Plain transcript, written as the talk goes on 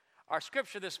Our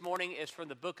scripture this morning is from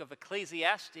the book of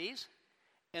Ecclesiastes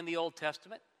in the Old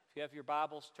Testament. If you have your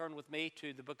Bibles, turn with me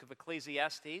to the book of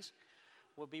Ecclesiastes.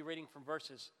 We'll be reading from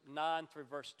verses 9 through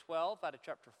verse 12 out of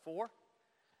chapter 4.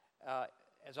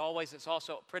 As always, it's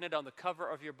also printed on the cover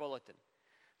of your bulletin.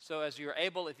 So as you're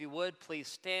able, if you would, please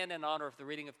stand in honor of the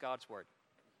reading of God's Word.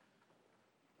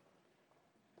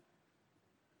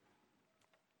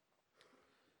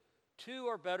 Two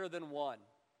are better than one,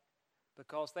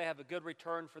 because they have a good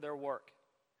return for their work.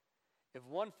 If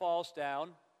one falls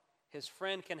down, his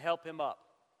friend can help him up.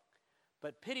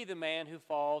 But pity the man who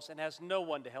falls and has no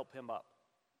one to help him up.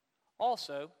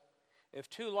 Also, if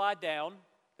two lie down,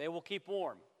 they will keep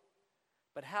warm.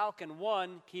 But how can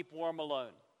one keep warm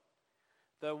alone?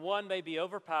 Though one may be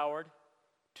overpowered,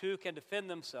 two can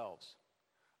defend themselves.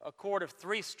 A cord of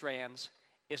 3 strands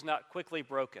is not quickly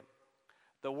broken.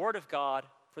 The word of God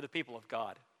for the people of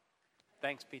God.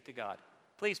 Thanks be to God.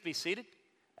 Please be seated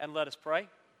and let us pray.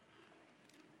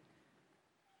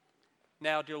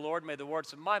 Now, dear Lord, may the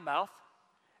words of my mouth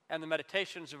and the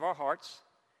meditations of our hearts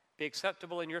be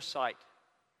acceptable in your sight,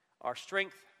 our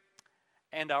strength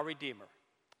and our Redeemer.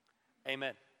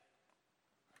 Amen.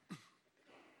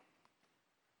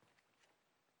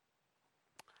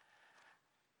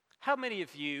 How many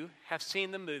of you have seen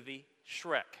the movie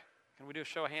Shrek? Can we do a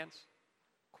show of hands?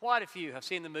 Quite a few have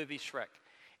seen the movie Shrek.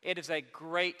 It is a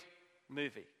great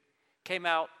movie. Came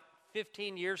out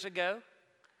 15 years ago.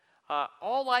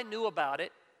 All I knew about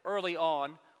it early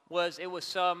on was it was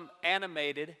some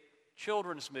animated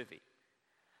children's movie.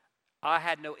 I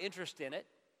had no interest in it,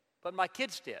 but my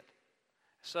kids did.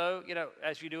 So,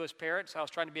 as you do as parents, I was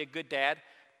trying to be a good dad,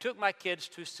 took my kids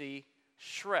to see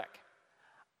Shrek.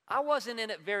 I wasn't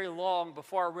in it very long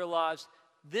before I realized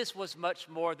this was much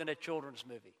more than a children's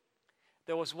movie.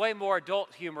 There was way more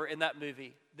adult humor in that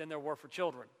movie than there were for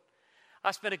children.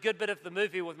 I spent a good bit of the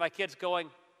movie with my kids going,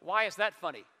 why is that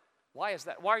funny? Why is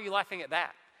that? Why are you laughing at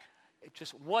that? It's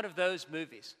just one of those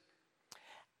movies.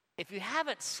 If you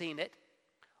haven't seen it,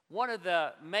 one of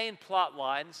the main plot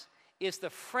lines is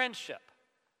the friendship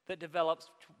that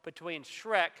develops between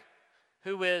Shrek,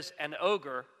 who is an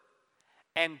ogre,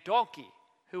 and Donkey,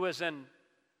 who is an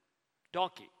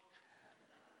donkey.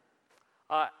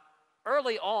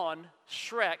 Early on,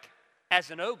 Shrek,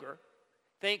 as an ogre,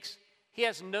 thinks he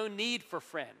has no need for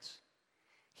friends.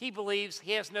 He believes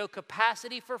he has no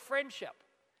capacity for friendship.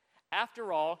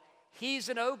 After all, he's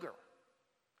an ogre.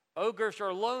 Ogres are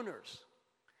loners.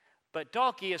 But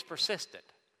Donkey is persistent,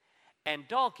 and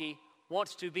Donkey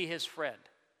wants to be his friend.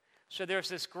 So there's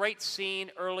this great scene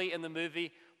early in the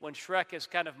movie when Shrek is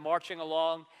kind of marching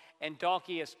along, and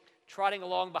Donkey is trotting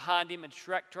along behind him, and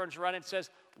Shrek turns around and says,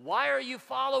 "Why are you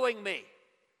following me?"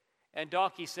 And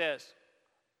Donkey says,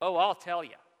 "Oh, I'll tell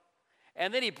you."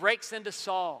 And then he breaks into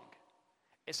song.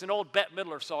 It's an old Bette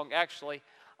Midler song, actually.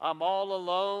 I'm all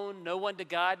alone, no one to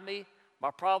guide me.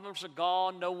 My problems are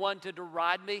gone, no one to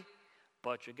deride me.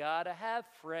 But you gotta have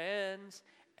friends.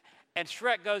 And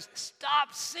Shrek goes,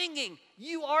 "Stop singing.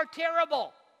 You are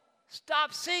terrible.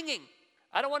 Stop singing.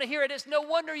 I don't want to hear it. It's no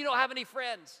wonder you don't have any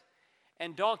friends."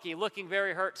 And Donkey, looking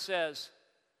very hurt, says,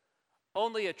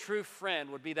 "Only a true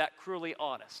friend would be that cruelly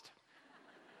honest."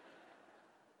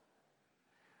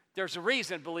 There's a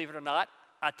reason, believe it or not,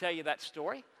 I tell you that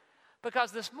story.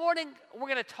 Because this morning, we're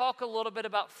going to talk a little bit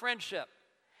about friendship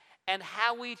and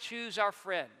how we choose our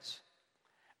friends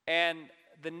and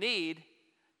the need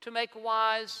to make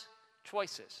wise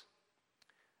choices.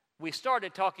 We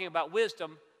started talking about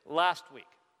wisdom last week.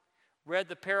 Read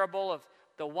the parable of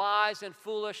the wise and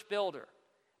foolish builder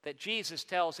that Jesus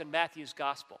tells in Matthew's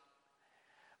gospel.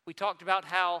 We talked about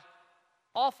how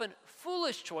often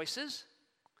foolish choices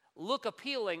look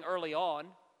appealing early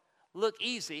on, look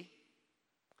easy,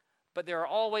 but there are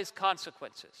always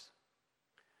consequences.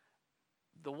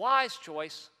 The wise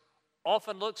choice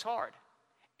often looks hard,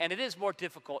 and it is more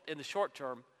difficult in the short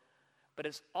term, but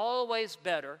it's always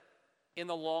better in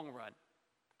the long run.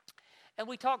 And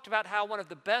we talked about how one of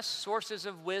the best sources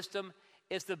of wisdom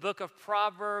is the book of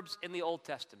Proverbs in the Old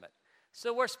Testament.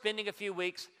 So we're spending a few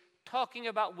weeks talking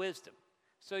about wisdom.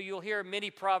 So you'll hear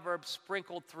many proverbs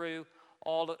sprinkled through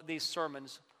all of these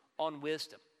sermons on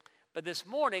wisdom. But this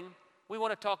morning, we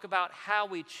want to talk about how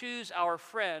we choose our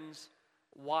friends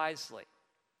wisely.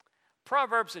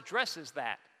 Proverbs addresses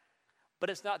that,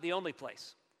 but it's not the only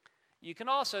place. You can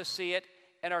also see it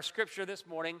in our scripture this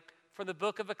morning from the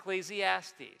book of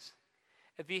Ecclesiastes.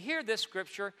 If you hear this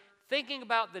scripture, thinking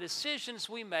about the decisions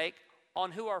we make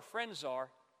on who our friends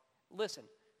are, listen,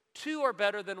 2 are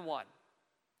better than 1.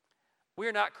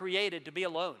 We're not created to be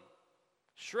alone.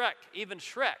 Even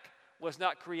Shrek was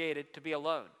not created to be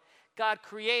alone. God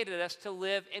created us to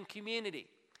live in community,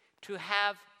 to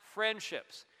have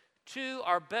friendships. Two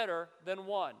are better than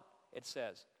one, it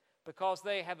says, because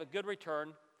they have a good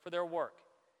return for their work.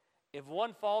 If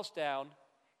one falls down,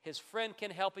 his friend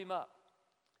can help him up.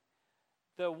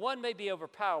 Though one may be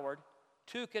overpowered,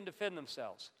 two can defend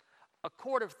themselves. A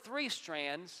cord of 3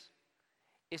 strands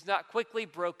is not quickly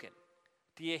broken.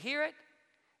 Do you hear it?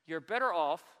 You're better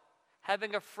off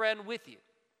having a friend with you,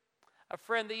 a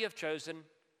friend that you have chosen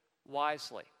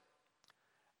wisely.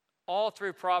 All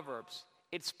through Proverbs,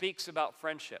 it speaks about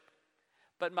friendship.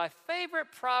 But my favorite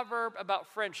proverb about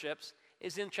friendships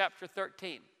is in chapter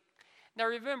 13. Now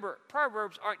remember,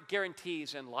 Proverbs aren't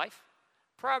guarantees in life.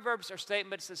 Proverbs are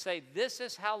statements that say this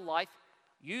is how life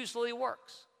usually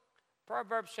works.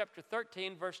 Proverbs chapter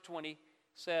 13, verse 20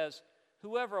 says,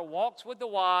 "Whoever walks with the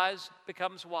wise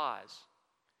becomes wise,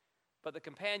 but the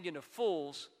companion of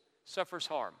fools suffers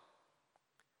harm."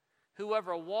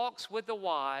 Whoever walks with the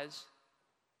wise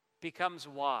becomes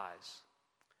wise,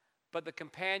 but the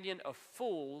companion of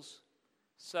fools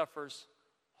suffers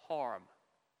harm.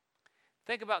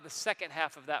 Think about the second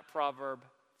half of that proverb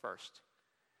first.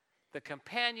 The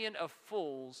companion of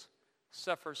fools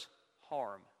suffers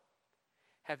harm.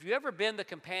 Have you ever been the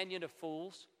companion of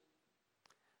fools?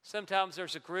 Sometimes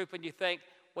there's a group and you think,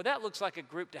 well, that looks like a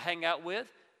group to hang out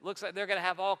with. Looks like they're going to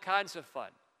have all kinds of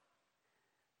fun.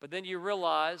 But then you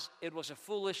realize it was a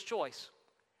foolish choice,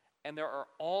 and there are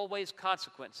always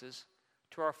consequences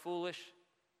to our foolish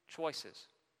choices.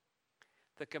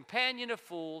 The companion of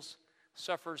fools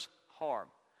suffers harm.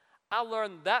 I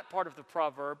learned that part of the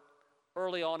proverb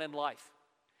early on in life.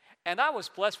 And I was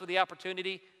blessed with the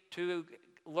opportunity to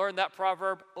learn that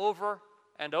proverb over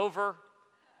and over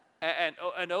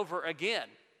and over again,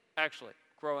 actually,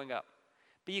 growing up.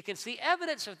 But you can see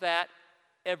evidence of that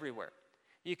everywhere.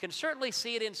 You can certainly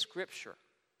see it in Scripture.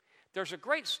 There's a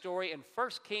great story in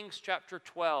 1 Kings chapter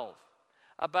 12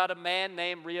 about a man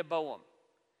named Rehoboam.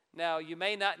 Now, you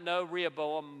may not know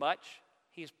Rehoboam much.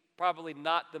 He's probably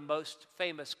not the most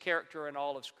famous character in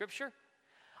all of Scripture.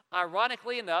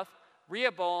 Ironically enough,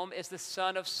 Rehoboam is the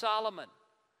son of Solomon.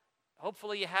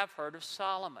 Hopefully you have heard of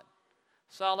Solomon.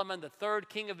 Solomon, the third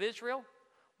king of Israel,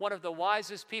 one of the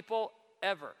wisest people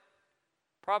ever.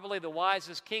 Probably the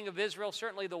wisest king of Israel,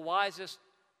 certainly the wisest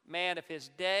man of his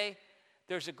day.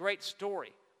 There's a great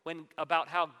story about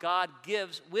how God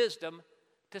gives wisdom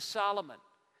to Solomon.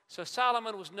 So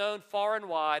Solomon was known far and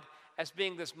wide as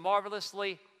being this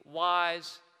marvelously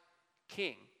wise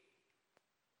king.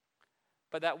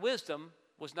 But that wisdom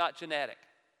was not genetic.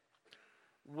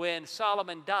 When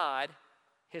Solomon died,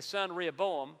 his son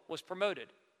Rehoboam was promoted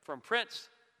from prince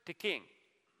to king,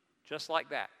 just like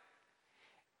that.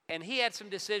 And he had some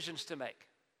decisions to make.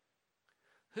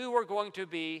 Who were going to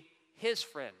be his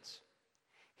friends,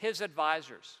 his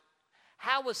advisors?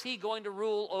 How was he going to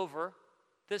rule over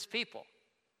this people?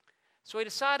 So he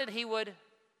decided he would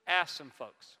ask some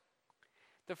folks.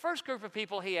 The first group of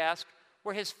people he asked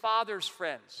were his father's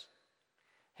friends,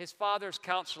 his father's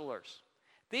counselors.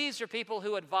 These are people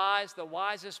who advise the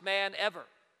wisest man ever.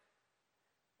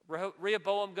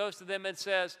 Rehoboam goes to them and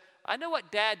says, I know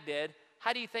what Dad did.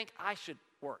 How do you think I should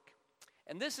work?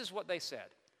 And this is what they said.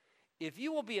 If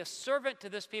you will be a servant to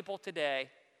this people today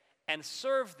and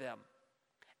serve them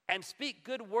and speak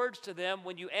good words to them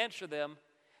when you answer them,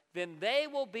 then they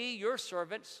will be your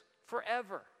servants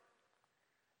forever.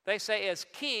 They say, as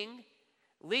king,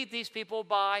 lead these people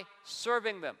by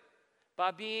serving them,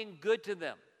 by being good to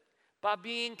them, by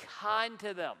being kind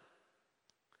to them.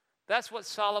 That's what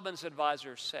Solomon's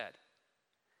advisors said.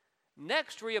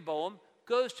 Next, Rehoboam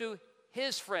goes to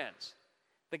his friends,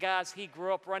 the guys he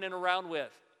grew up running around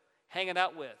with, hanging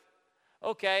out with.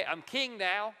 Okay, I'm king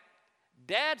now.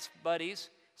 Dad's buddies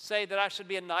say that I should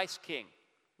be a nice king.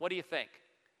 What do you think?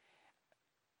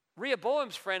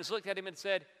 Rehoboam's friends looked at him and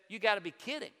said, you got to be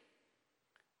kidding.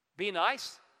 Be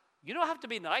nice? You don't have to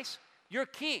be nice. You're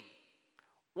king.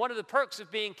 One of the perks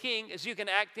of being king is you can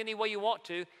act any way you want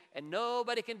to, and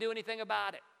nobody can do anything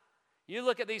about it. You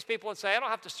look at these people and say, I don't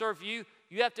have to serve you.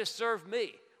 You have to serve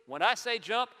me. When I say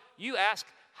jump, you ask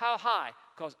how high,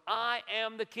 because I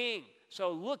am the king.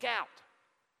 So look out.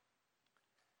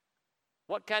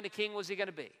 What kind of king was he going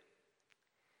to be?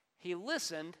 He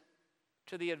listened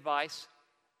to the advice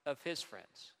of his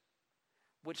friends,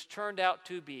 which turned out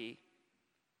to be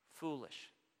foolish.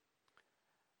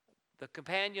 The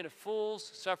companion of fools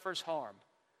suffers harm.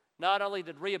 Not only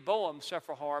did Rehoboam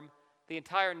suffer harm, the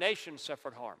entire nation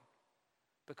suffered harm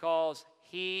because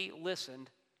he listened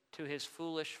to his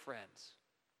foolish friends.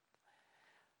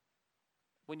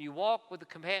 When you are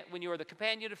the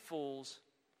companion of fools,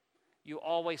 you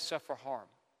always suffer harm.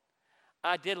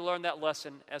 I did learn that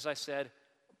lesson, as I said,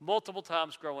 multiple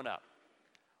times growing up.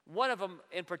 One of them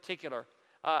in particular,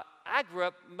 I grew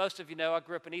up, most of you know, I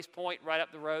grew up in East Point, right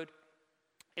up the road.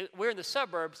 We're in the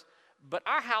suburbs, but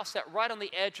our house sat right on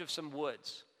the edge of some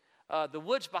woods. The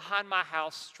woods behind my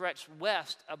house stretched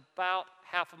west about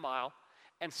half a mile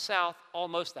and south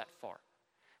almost that far.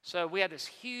 So we had this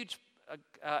huge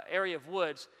area of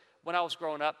woods when I was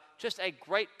growing up, just a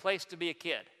great place to be a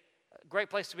kid, a great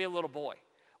place to be a little boy.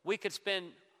 We could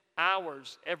spend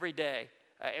hours every day,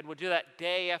 and we'd do that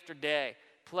day after day,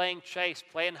 playing chase,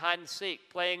 playing hide and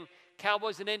seek, playing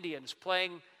cowboys and Indians,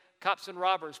 playing cops and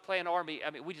robbers, playing army.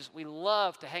 I mean, we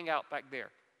love to hang out back there.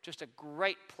 Just a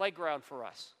great playground for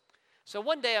us. So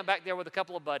one day I'm back there with a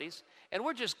couple of buddies, and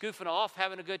we're just goofing off,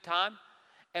 having a good time.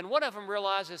 And one of them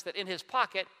realizes that in his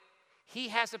pocket, he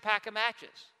has a pack of matches.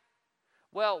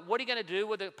 Well, what are you going to do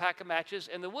with a pack of matches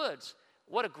in the woods?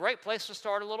 What a great place to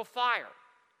start a little fire.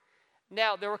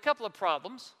 Now, there were a couple of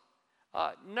problems.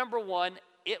 Number one,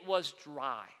 it was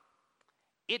dry.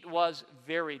 It was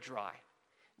very dry.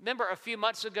 Remember a few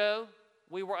months ago,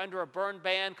 we were under a burn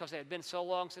ban because it had been so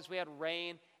long since we had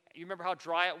rain. You remember how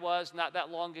dry it was not that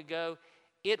long ago?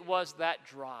 It was that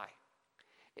dry.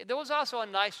 There was also a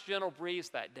nice gentle breeze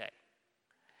that day.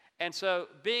 And so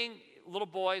being little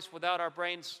boys without our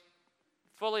brains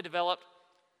fully developed,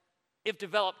 if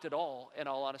developed at all, in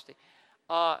all honesty,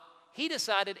 he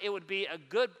decided it would be a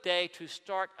good day to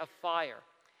start a fire.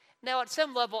 Now, at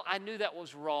some level, I knew that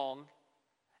was wrong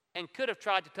and could have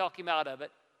tried to talk him out of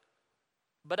it,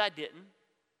 but I didn't.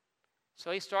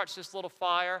 So he starts this little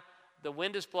fire. The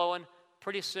wind is blowing.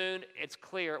 Pretty soon, it's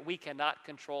clear we cannot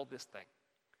control this thing.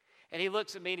 And he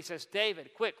looks at me and he says,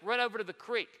 David, quick, run over to the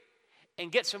creek and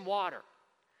get some water.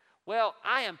 Well,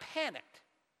 I am panicked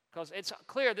because it's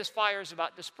clear this fire is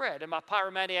about to spread. And my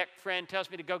pyromaniac friend tells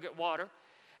me to go get water.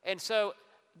 And so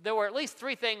there were at least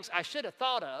three things I should have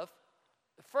thought of.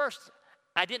 First,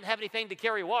 I didn't have anything to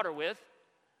carry water with.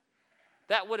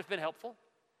 That would have been helpful.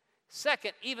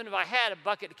 Second, even if I had a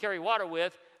bucket to carry water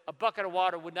with, a bucket of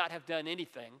water would not have done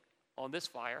anything on this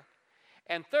fire.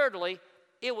 And thirdly,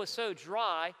 it was so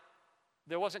dry,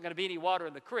 there wasn't going to be any water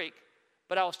in the creek,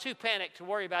 but I was too panicked to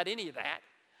worry about any of that.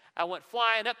 I went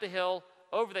flying up the hill,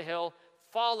 over the hill,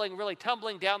 falling, really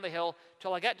tumbling down the hill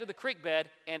till I got to the creek bed,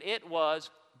 and it was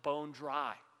bone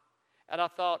dry. And I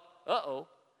thought, uh-oh,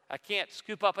 I can't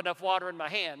scoop up enough water in my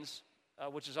hands,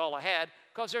 which is all I had,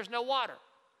 because there's no water.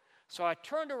 So I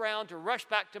turned around to rush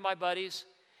back to my buddies,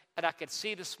 and I could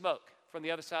see the smoke from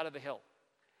the other side of the hill.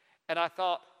 And I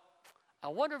thought, I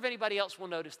wonder if anybody else will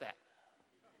notice that.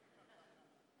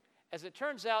 As it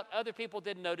turns out, other people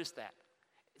didn't notice that.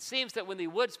 It seems that when the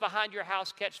woods behind your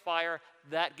house catch fire,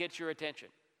 that gets your attention.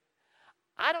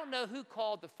 I don't know who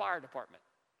called the fire department.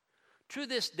 To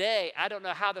this day, I don't know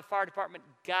how the fire department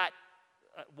got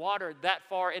water that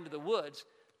far into the woods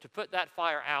to put that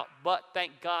fire out, but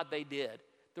thank God they did.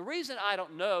 The reason I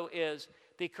don't know is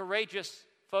the courageous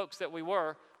folks that we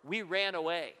were, we ran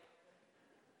away.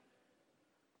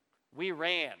 We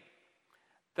ran.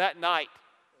 That night,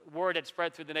 word had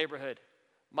spread through the neighborhood.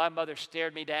 My mother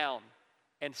stared me down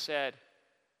and said,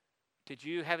 "Did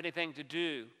you have anything to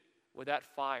do with that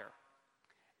fire?"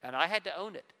 And I had to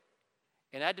own it,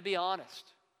 and I had to be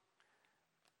honest.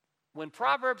 When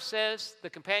Proverbs says the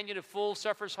companion of fools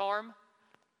suffers harm,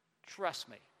 trust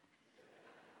me,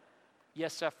 you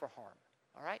suffer harm,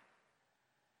 all right?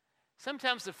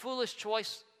 Sometimes the foolish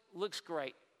choice looks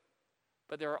great,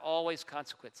 but there are always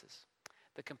consequences.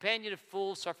 The companion of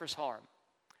fools suffers harm.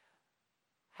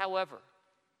 However,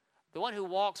 the one who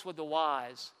walks with the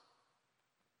wise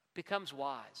becomes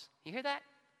wise. You hear that?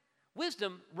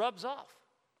 Wisdom rubs off.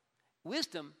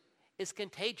 Wisdom is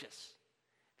contagious.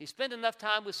 If you spend enough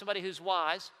time with somebody who's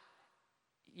wise,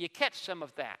 you catch some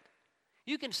of that.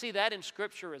 You can see that in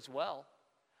Scripture as well.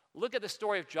 Look at the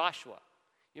story of Joshua.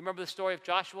 You remember the story of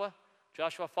Joshua?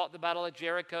 Joshua fought the battle of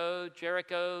Jericho.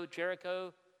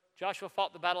 Joshua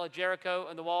fought the battle of Jericho,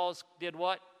 and the walls did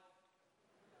what?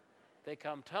 They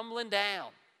come tumbling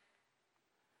down.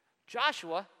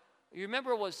 Joshua, you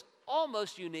remember, was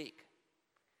almost unique.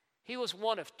 He was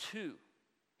one of two,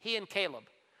 he and Caleb,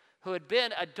 who had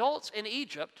been adults in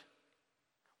Egypt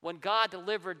when God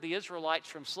delivered the Israelites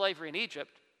from slavery in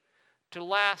Egypt, to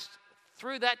last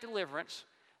through that deliverance,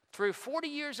 through 40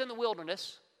 years in the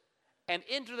wilderness, and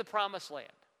into the promised land.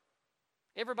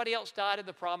 Everybody else died in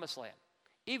the promised land.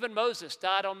 Even Moses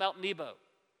died on Mount Nebo,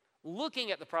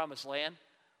 looking at the promised land,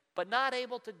 but not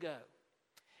able to go.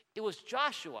 It was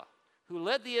Joshua who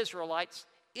led the Israelites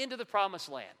into the promised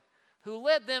land, who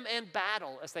led them in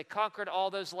battle as they conquered all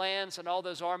those lands and all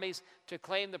those armies to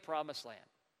claim the promised land.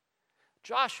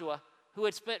 Joshua who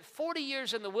had spent 40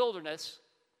 years in the wilderness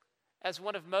as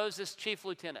one of Moses' chief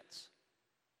lieutenants.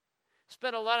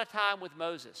 Spent a lot of time with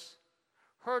Moses,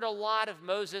 heard a lot of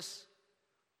Moses'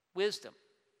 wisdom,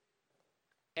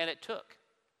 and it took.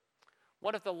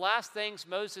 One of the last things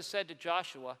Moses said to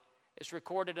Joshua is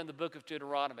recorded in the book of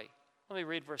Deuteronomy. Let me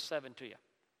read verse 7 to you.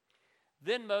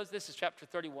 Then Moses, this is chapter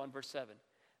 31, verse 7.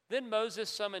 Then Moses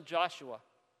summoned Joshua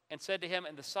and said to him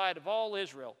in the sight of all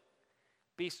Israel,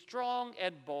 "Be strong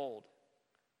and bold,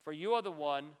 for you are the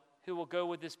one who will go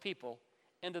with this people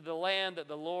into the land that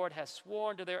the Lord has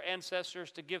sworn to their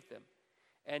ancestors to give them,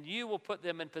 and you will put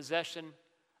them in possession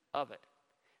of it.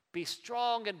 Be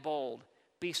strong and bold.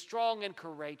 Be strong and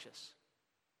courageous."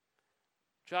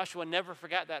 Joshua never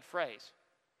forgot that phrase.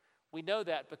 We know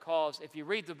that because if you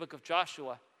read the book of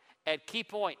Joshua, at key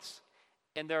points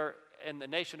in the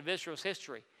nation of Israel's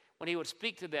history, when he would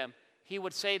speak to them, he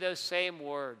would say those same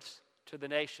words to the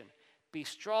nation. Be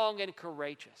strong and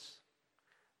courageous.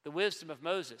 The wisdom of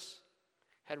Moses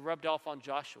had rubbed off on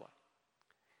Joshua.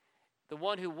 The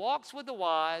one who walks with the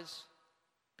wise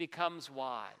becomes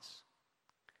wise.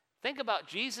 Think about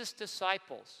Jesus'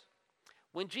 disciples.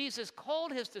 When Jesus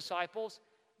called his disciples,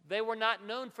 they were not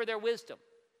known for their wisdom.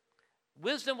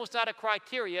 Wisdom was not a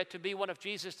criteria to be one of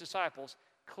Jesus' disciples,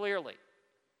 clearly.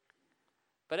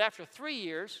 But after 3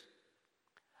 years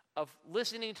of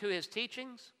listening to his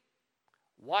teachings,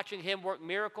 watching him work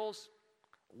miracles,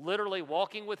 literally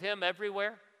walking with him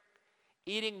everywhere,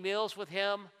 eating meals with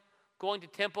him, going to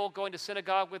temple, going to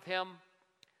synagogue with him,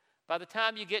 by the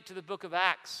time you get to the book of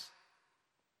Acts,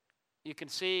 you can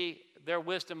see their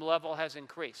wisdom level has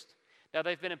increased. Now,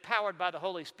 they've been empowered by the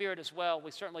Holy Spirit as well.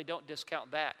 We certainly don't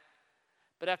discount that.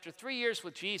 But after 3 years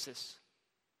with Jesus,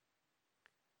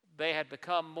 they had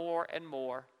become more and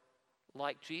more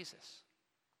like Jesus.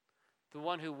 The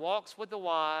one who walks with the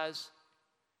wise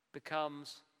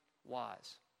becomes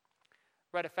wise.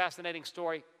 Read a fascinating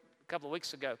story a couple of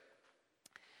weeks ago.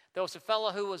 There was a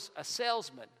fellow who was a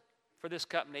salesman for this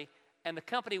company, and the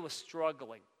company was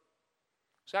struggling.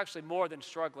 It was actually more than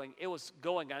struggling. It was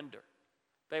going under.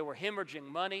 They were hemorrhaging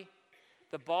money.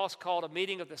 The boss called a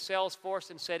meeting of the sales force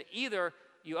and said, either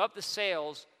you up the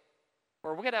sales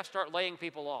or we're going to have to start laying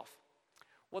people off.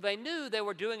 Well, they knew they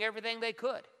were doing everything they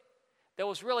could. There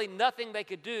was really nothing they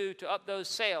could do to up those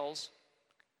sales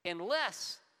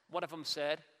unless, one of them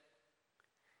said,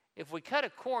 if we cut a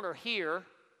corner here,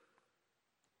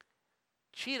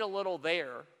 cheat a little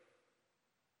there,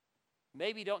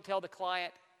 maybe don't tell the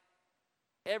client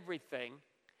everything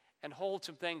and hold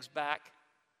some things back,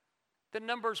 the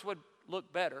numbers would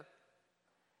look better.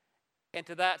 And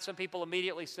to that, some people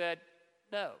immediately said,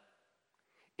 no.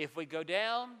 If we go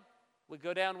down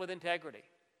with integrity.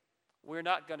 We're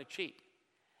not going to cheat.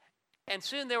 And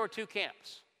soon there were two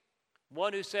camps.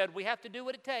 One who said, we have to do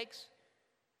what it takes.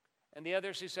 And the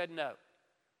others who said, no,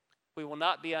 we will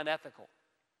not be unethical.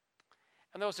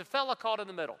 And there was a fellow caught in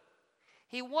the middle.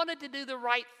 He wanted to do the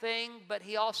right thing, but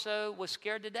he also was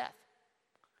scared to death.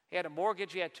 He had a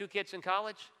mortgage. He had 2 kids in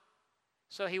college.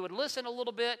 So he would listen a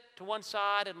little bit to one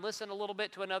side and listen a little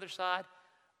bit to another side.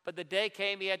 But the day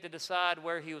came he had to decide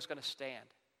where he was going to stand.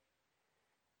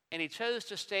 And he chose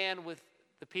to stand with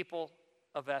the people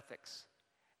of ethics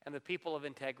and the people of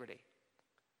integrity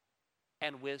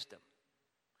and wisdom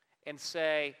and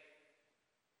say,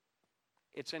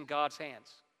 it's in God's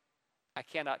hands. I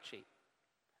cannot cheat.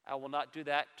 I will not do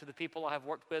that to the people I have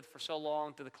worked with for so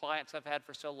long, to the clients I've had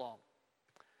for so long.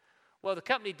 Well, the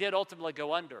company did ultimately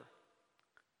go under.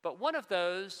 But one of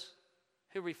those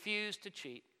who refused to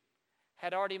cheat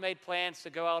had already made plans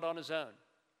to go out on his own.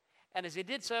 And as he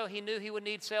did so, he knew he would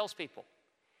need salespeople.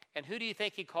 And who do you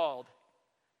think he called?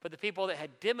 But the people that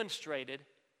had demonstrated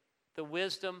the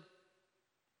wisdom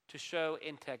to show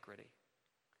integrity.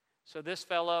 So this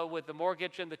fellow with the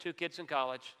mortgage and the 2 kids in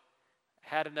college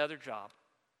had another job,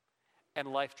 and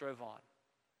life drove on.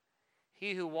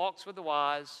 He who walks with the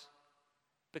wise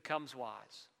becomes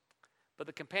wise, but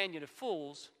the companion of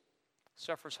fools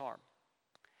suffers harm.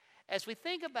 As we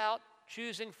think about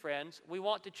choosing friends, we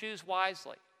want to choose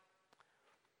wisely.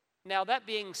 Now, that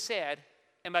being said,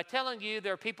 am I telling you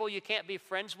there are people you can't be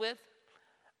friends with?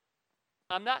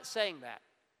 I'm not saying that.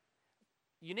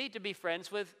 You need to be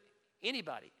friends with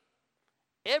anybody,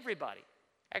 everybody.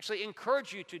 Actually,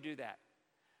 encourage you to do that.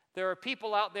 There are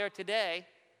people out there today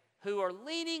who are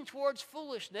leaning towards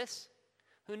foolishness,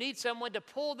 who need someone to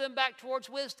pull them back towards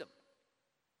wisdom.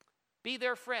 Be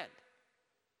their friend.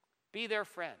 Be their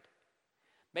friend.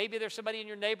 Maybe there's somebody in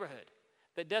your neighborhood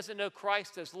that doesn't know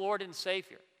Christ as Lord and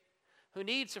Savior, who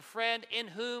needs a friend in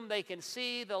whom they can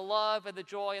see the love and the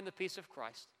joy and the peace of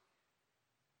Christ.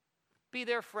 Be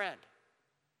their friend.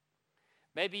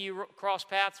 Maybe you cross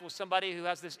paths with somebody who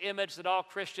has this image that all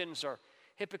Christians are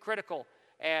hypocritical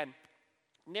and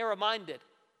narrow-minded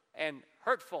and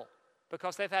hurtful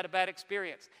because they've had a bad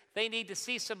experience. They need to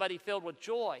see somebody filled with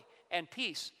joy and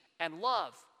peace and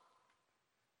love.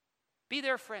 Be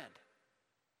their friend.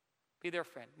 Be their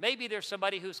friend. Maybe there's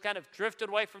somebody who's kind of drifted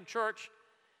away from church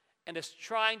and is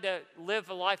trying to live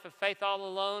a life of faith all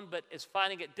alone, but is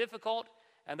finding it difficult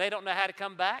and they don't know how to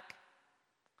come back.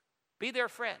 Be their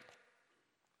friend.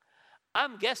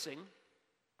 I'm guessing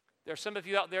there are some of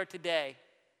you out there today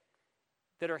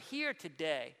that are here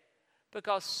today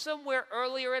because somewhere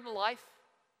earlier in life,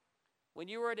 when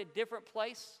you were at a different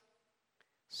place,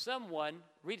 someone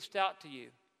reached out to you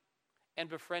and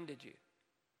befriended you.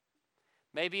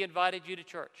 Maybe invited you to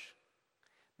church.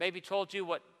 Maybe told you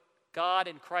what God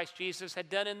and Christ Jesus had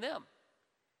done in them.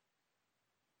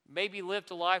 Maybe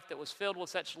lived a life that was filled with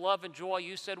such love and joy,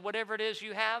 you said, whatever it is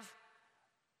you have,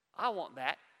 I want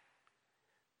that.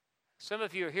 Some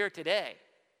of you are here today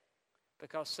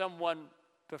because someone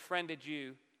befriended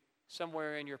you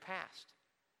somewhere in your past.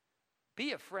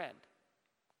 Be a friend.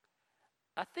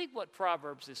 I think what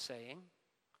Proverbs is saying,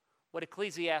 what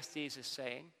Ecclesiastes is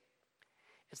saying,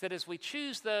 is that as we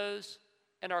choose those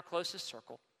in our closest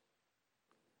circle,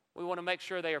 we want to make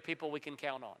sure they are people we can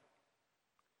count on.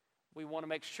 We want to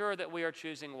make sure that we are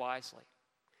choosing wisely.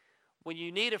 When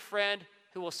you need a friend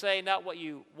who will say not what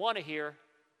you want to hear,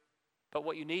 but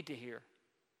what you need to hear,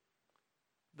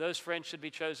 those friends should be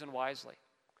chosen wisely.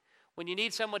 When you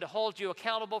need someone to hold you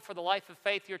accountable for the life of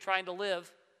faith you're trying to live,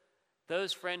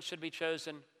 those friends should be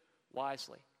chosen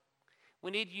wisely.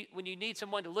 When you need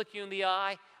someone to look you in the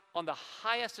eye on the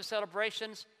highest of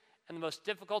celebrations and the most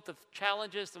difficult of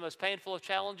challenges, the most painful of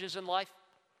challenges in life,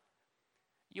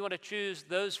 you want to choose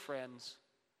those friends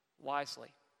wisely.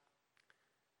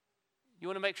 You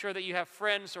want to make sure that you have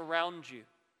friends around you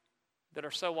that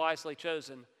are so wisely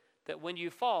chosen that when you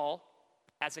fall,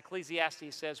 as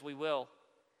Ecclesiastes says we will,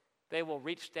 they will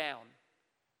reach down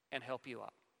and help you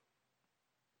up.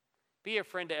 Be a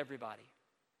friend to everybody.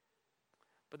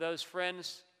 But those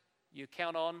friends you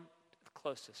count on the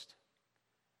closest,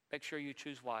 make sure you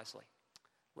choose wisely.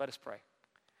 Let us pray.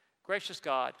 Gracious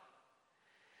God,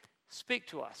 speak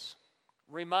to us.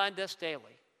 Remind us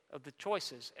daily of the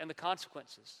choices and the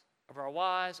consequences of our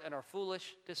wise and our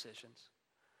foolish decisions.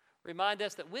 Remind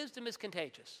us that wisdom is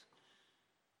contagious,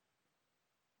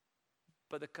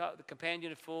 but the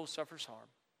companion of fools suffers harm.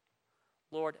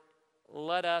 Lord,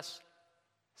 let us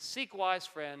seek wise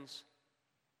friends,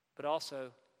 but also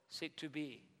seek to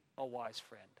be a wise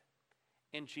friend.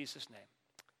 In Jesus' name,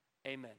 amen.